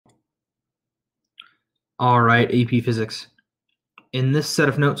All right, AP Physics. In this set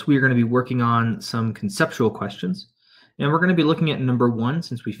of notes, we are going to be working on some conceptual questions, and we're going to be looking at number 1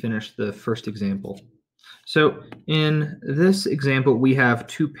 since we finished the first example. So in this example, we have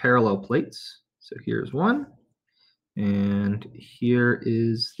 2 parallel plates. So here's one, and here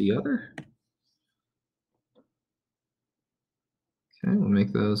is the other. Okay, we'll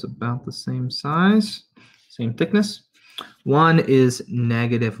make those about the same size, same thickness. One is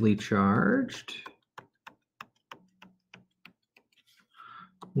negatively charged.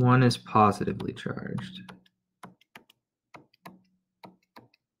 One is positively charged.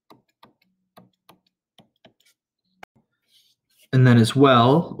 And then as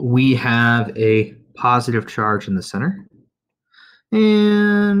well, we have a positive charge in the center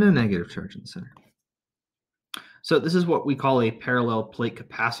and a negative charge in the center. So this is what we call a parallel plate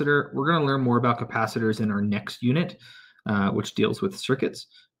capacitor. We're going to learn more about capacitors in our next unit, which deals with circuits.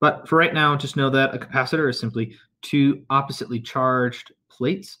 But for right now, just know that a capacitor is simply 2 oppositely charged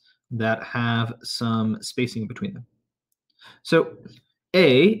plates that have some spacing between them. So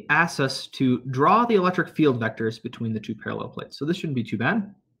A asks us to draw the electric field vectors between the 2 parallel plates. So this shouldn't be too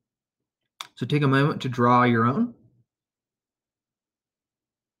bad. So take a moment to draw your own.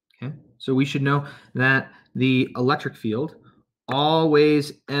 Okay, so we should know that the electric field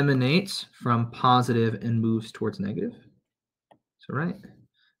always emanates from positive and moves towards negative. So right,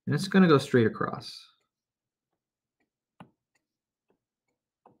 and it's going to go straight across.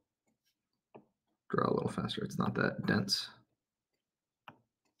 Draw a little faster, it's not that dense.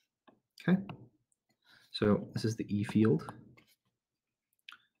 Okay, so this is the E field.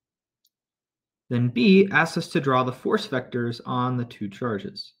 Then B asks us to draw the force vectors on the 2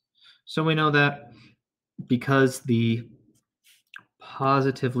 charges. So we know that because the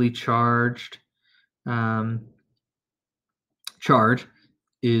positively charged charge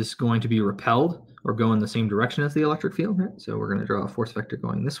is going to be repelled or go in the same direction as the electric field, right? So we're going to draw a force vector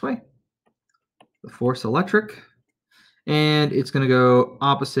going this way, the force electric, and it's going to go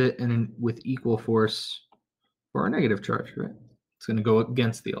opposite and with equal force for our negative charge, right? It's going to go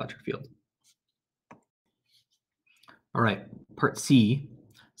against the electric field. All right, part C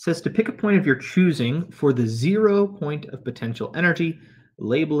says to pick a point of your choosing for the 0 point of potential energy,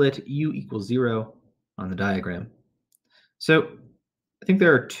 label it U equals 0 on the diagram. So I think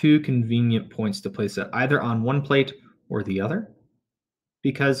there are 2 convenient points to place it either on one plate or the other,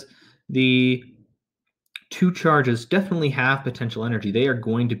 because the 2 charges definitely have potential energy. They are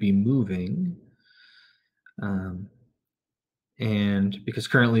going to be moving, and because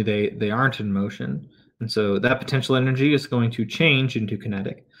currently they aren't in motion, and so that potential energy is going to change into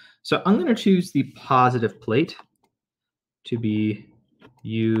kinetic. So I'm going to choose the positive plate to be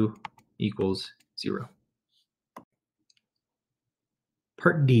U equals 0.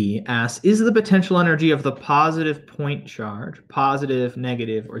 Part D asks, is the potential energy of the positive point charge positive,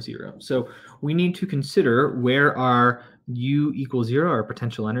 negative, or 0? So we need to consider where our U equals 0, our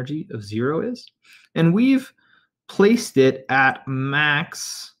potential energy of 0 is. And we've placed it at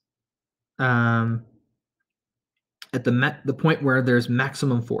max, at the point where there's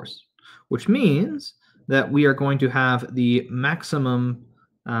maximum force, which means that we are going to have the maximum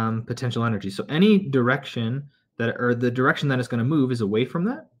potential energy. So any direction that, or the direction that is going to move is away from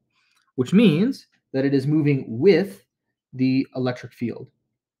that, which means that it is moving with the electric field,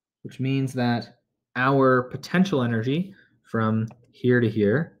 which means that our potential energy from here to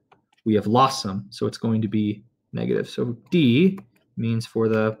here, we have lost some, so it's going to be negative. So D means for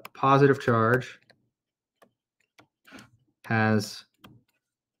the positive charge has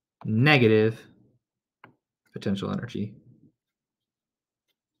negative potential energy.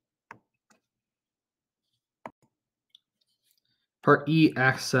 Part E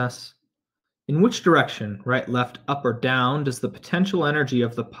asks us, in which direction, right, left, up, or down, does the potential energy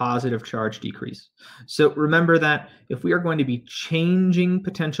of the positive charge decrease? So remember that if we are going to be changing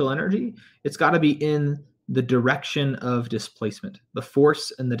potential energy, it's got to be in the direction of displacement. The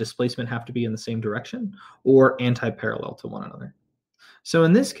force and the displacement have to be in the same direction or anti-parallel to one another. So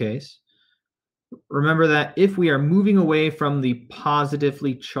in this case, remember that if we are moving away from the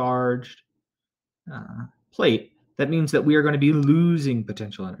positively charged plate, that means that we are going to be losing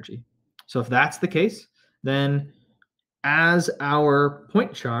potential energy. So if that's the case, then as our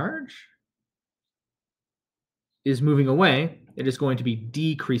point charge is moving away, it is going to be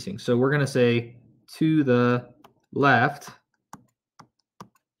decreasing. So we're going to say to the left,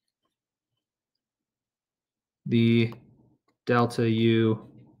 the delta U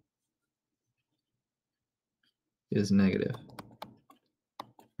is negative,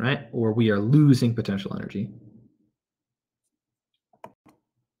 right? Or we are losing potential energy.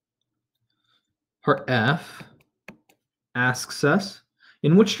 Part F asks us,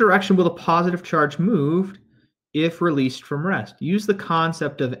 in which direction will the positive charge move if released from rest? Use the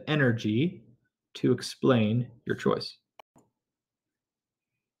concept of energy to explain your choice.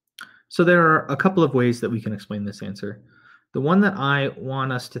 So there are a couple of ways that we can explain this answer. The one that I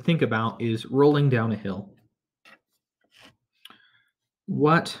want us to think about is rolling down a hill.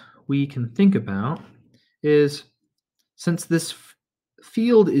 What we can think about is, since this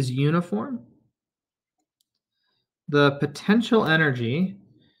field is uniform, the potential energy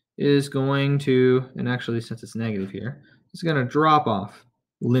is going to, and actually since it's negative here, it's going to drop off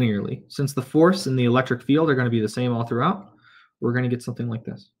linearly. Since the force and the electric field are going to be the same all throughout, we're going to get something like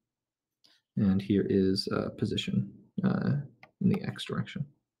this. And here is a position in the x direction.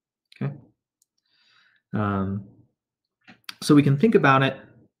 Okay. So we can think about it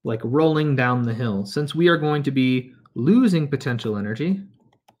like rolling down the hill. Since we are going to be losing potential energy,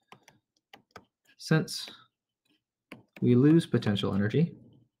 since we lose potential energy,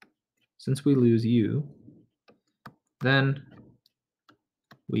 since we lose U, then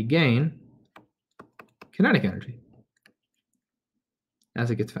we gain kinetic energy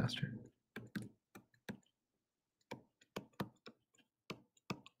as it gets faster.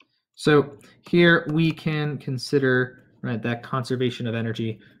 So here we can consider, right, that conservation of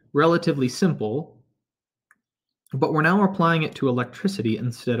energy relatively simple, but we're now applying it to electricity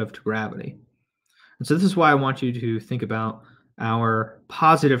instead of to gravity. And so this is why I want you to think about our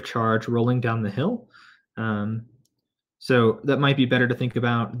positive charge rolling down the hill. So that might be better to think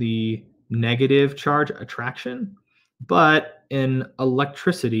about the negative charge attraction, but in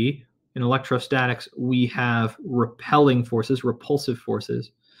electricity, in electrostatics, we have repelling forces, repulsive forces.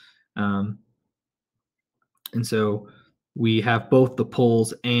 And so we have both the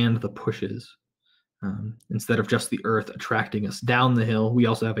pulls and the pushes. Instead of just the earth attracting us down the hill, we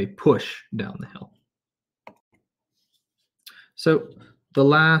also have a push down the hill. So the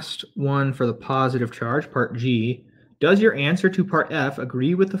last one for the positive charge, part G, does your answer to part F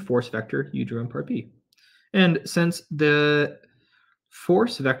agree with the force vector you drew in part B? And since the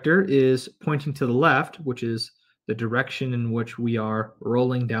force vector is pointing to the left, which is the direction in which we are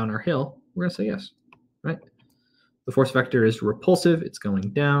rolling down our hill, we're going to say yes, right? The force vector is repulsive. It's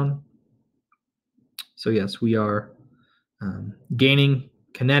going down. So yes, we are gaining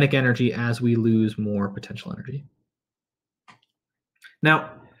kinetic energy as we lose more potential energy.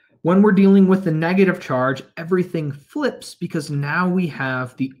 Now, when we're dealing with the negative charge, everything flips because now we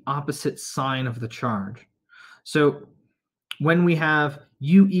have the opposite sign of the charge. So when we have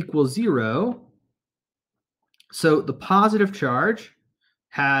U equals 0, so the positive charge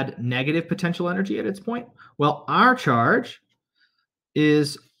had negative potential energy at its point. Well, our charge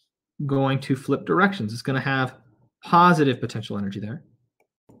is going to flip directions. It's going to have positive potential energy there.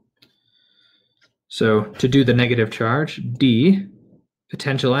 So to do the negative charge, D,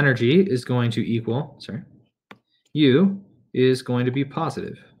 potential energy is going to equal, U is going to be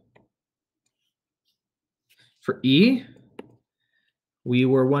positive. For E, we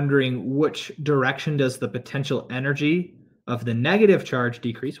were wondering which direction does the potential energy of the negative charge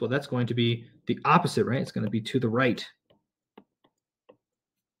decrease? Well, that's going to be the opposite, right? It's going to be to the right.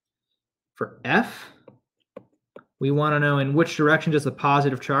 For F, we want to know in which direction does the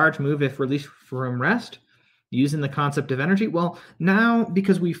positive charge move if released from rest? Using the concept of energy, well, now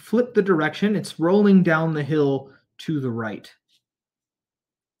because we flipped the direction, it's rolling down the hill to the right.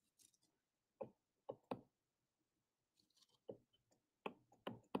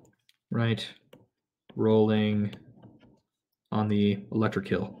 Right, rolling on the electric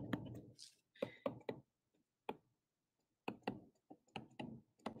hill.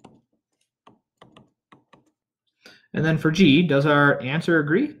 And then for G, does our answer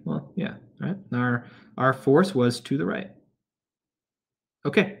agree? Well, yeah, right. Our force was to the right.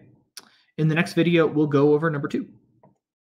 Okay, in the next video, we'll go over number 2.